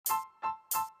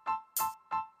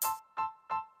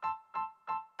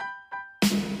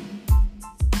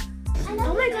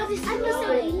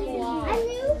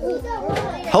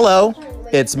Hello,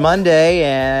 it's Monday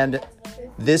and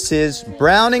this is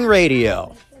Browning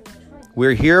Radio.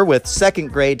 We're here with second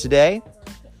grade today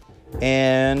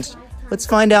and let's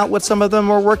find out what some of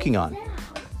them are working on.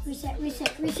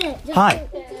 Reset. Hi.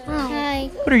 Hi.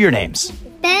 What are your names?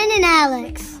 Ben and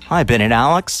Alex. Hi, Ben and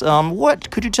Alex.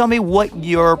 Could you tell me what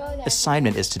your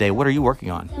assignment is today? What are you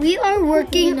working on? We are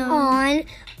working on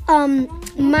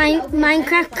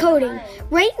Minecraft coding.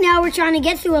 Right now we're trying to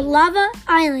get through a lava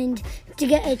island to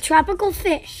get a tropical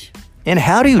fish. And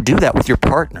how do you do that with your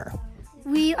partner?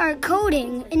 We are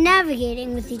coding and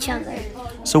navigating with each other.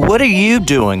 So what are you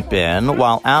doing, Ben,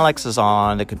 while Alex is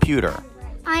on the computer?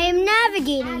 I am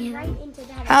navigating him.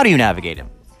 How do you navigate him?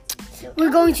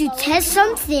 We're going to test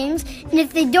some things, and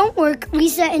if they don't work,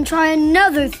 reset and try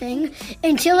another thing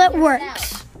until it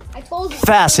works.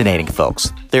 Fascinating,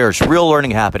 folks. There's real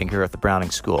learning happening here at the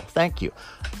Browning School. Thank you.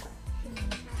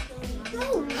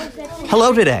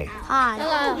 Hello today. Hi.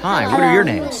 Hi, what are your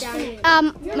names?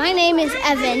 My name is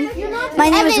Evan. My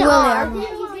name is William.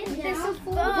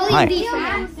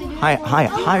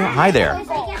 Hi there.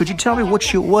 Could you tell me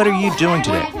what are you doing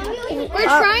today? We're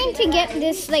trying to get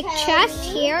this chest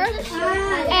here,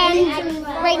 and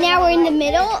right now we're in the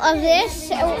middle of this.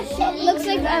 It looks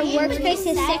like our workspace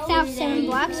is 6 out of 7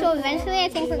 blocks, so eventually I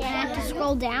think we're gonna have to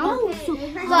scroll down.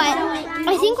 But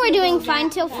I think we're doing fine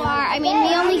so far. I mean,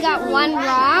 we only got one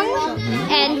wrong,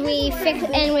 and we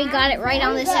got it right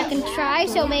on the second try.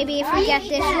 So maybe if we get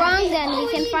this wrong, then we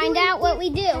can find out what we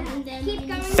do.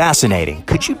 Fascinating.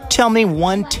 Could you tell me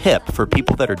one tip for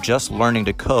people that are just learning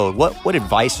to code? What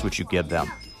advice would you give them?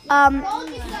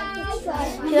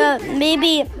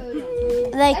 Maybe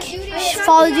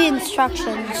follow the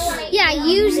instructions. Yeah,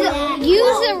 use the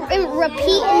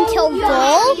repeat until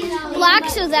goal block,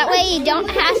 so that way you don't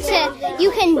have to.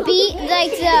 You can beat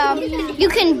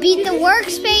the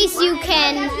workspace. You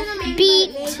can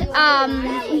beat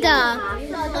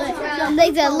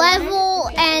the level,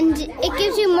 and it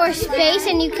gives you more space,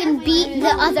 and you can beat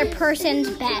the other person's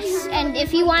best. And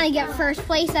if you want to get first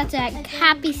place, that's a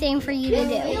happy thing for you to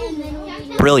do.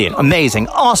 Brilliant, amazing,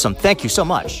 awesome. Thank you so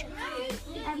much.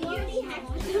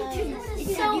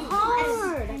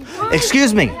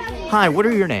 Excuse me. Hi, what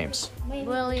are your names?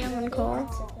 William and Cole.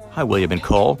 Hi, William and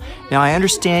Cole. Now, I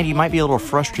understand you might be a little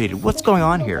frustrated. What's going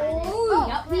on here?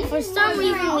 For some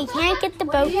reason, we can't get the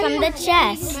boat from the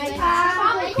chest.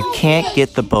 You can't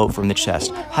get the boat from the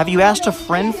chest. Have you asked a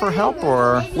friend for help,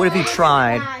 or what have you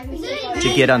tried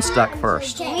to get unstuck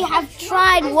first? We have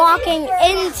tried walking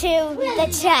into the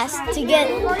chest to get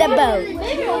the boat.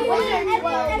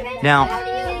 Now,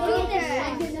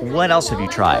 what else have you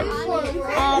tried?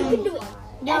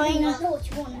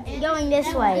 Going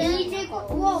this way.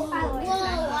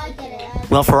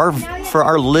 Well, for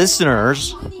our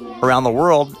listeners around the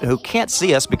world who can't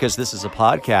see us because this is a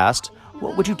podcast,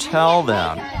 what would you tell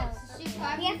them?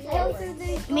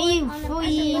 May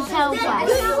please help us.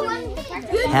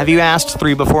 Have you asked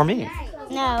 3 before me?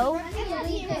 No.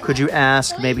 Could you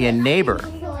ask maybe a neighbor?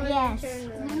 Yes.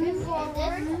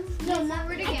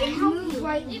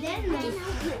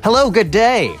 Hello, good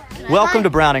day. Welcome to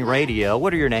Browning Radio.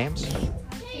 What are your names?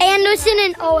 Anderson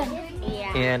and Owen.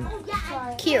 And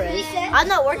Kieran. I'm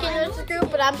not working in this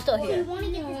group, but I'm still here.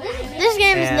 This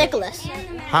game is Nicholas.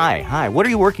 Hi. What are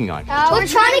you working on? We're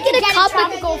trying to get a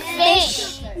tropical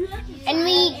fish. And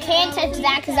we can't touch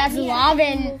that because that's lava,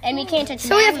 and we can't touch that.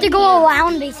 So we have to go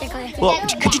around, basically. Well,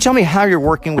 could you tell me how you're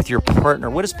working with your partner?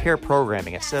 What is pair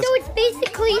programming? It says... So it's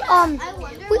basically,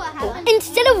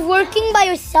 instead of working by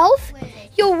yourself,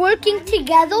 you're working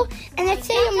together, and let's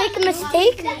say you make a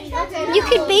mistake, you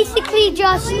could basically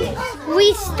just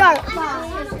restart.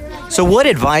 So what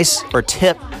advice or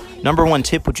number one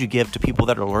tip would you give to people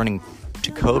that are learning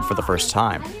to code for the first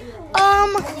time?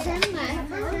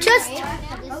 Just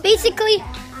basically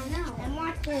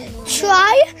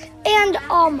try and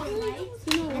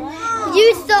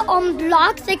use the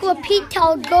blocks, like repeat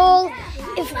till goal,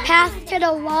 if path to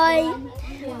the right,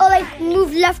 or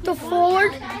move left or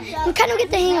forward, and kind of get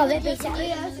the hang of it,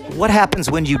 basically. What happens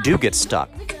when you do get stuck?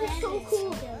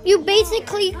 You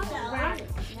basically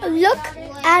look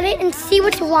at it and see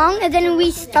what's wrong, and then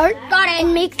restart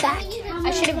and make that.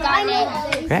 I should have gotten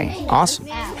it. Okay, awesome.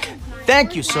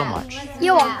 Thank you so much.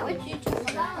 You're welcome.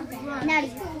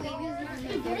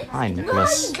 Hi,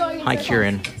 Nicholas. Hi,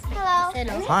 Kieran.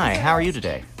 Hello. Hi, how are you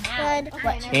today? Good.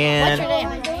 And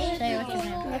What's your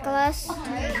name? Nicholas.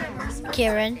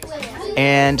 Kieran.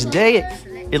 And today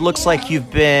it looks like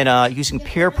you've been using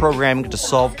pair programming to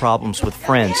solve problems with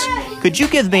friends. Could you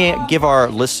give our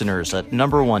listeners a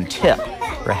number one tip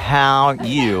for how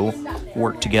you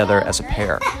work together as a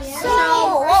pair? So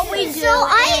what we do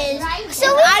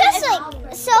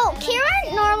So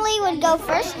Kieran normally would go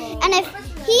first, and if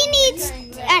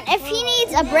he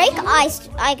needs a break,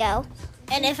 I go.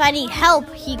 and if I need help,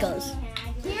 he goes.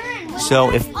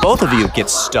 So if both of you get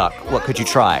stuck, what could you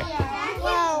try?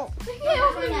 Well,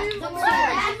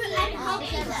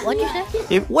 What'd you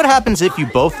say? What happens if you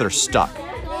both are stuck?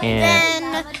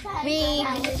 And Then we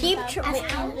keep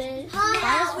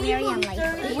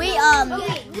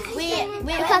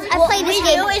because I play this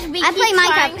game, I play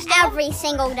Minecraft every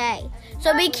single day.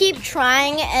 So we keep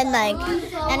trying and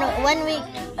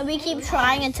when we keep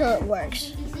trying until it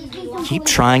works. keep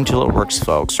trying till it works,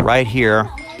 folks. Right here,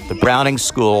 the Browning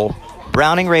School,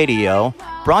 Browning Radio,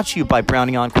 brought to you by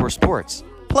Browning Encore Sports.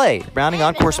 Play Browning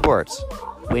Encore Sports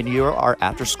when you are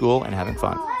after school and having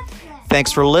fun.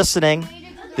 Thanks for listening.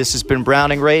 This has been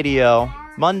Browning Radio,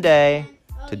 Monday,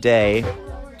 today,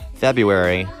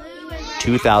 February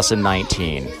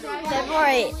 2019.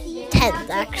 February 10th,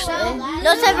 actually.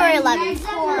 No, it's February 11th.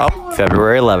 Oh,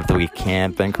 February 11th. We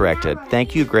can't been corrected.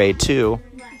 Thank you, grade 2.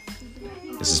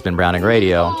 This has been Browning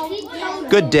Radio.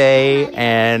 Good day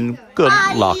and good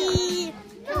luck.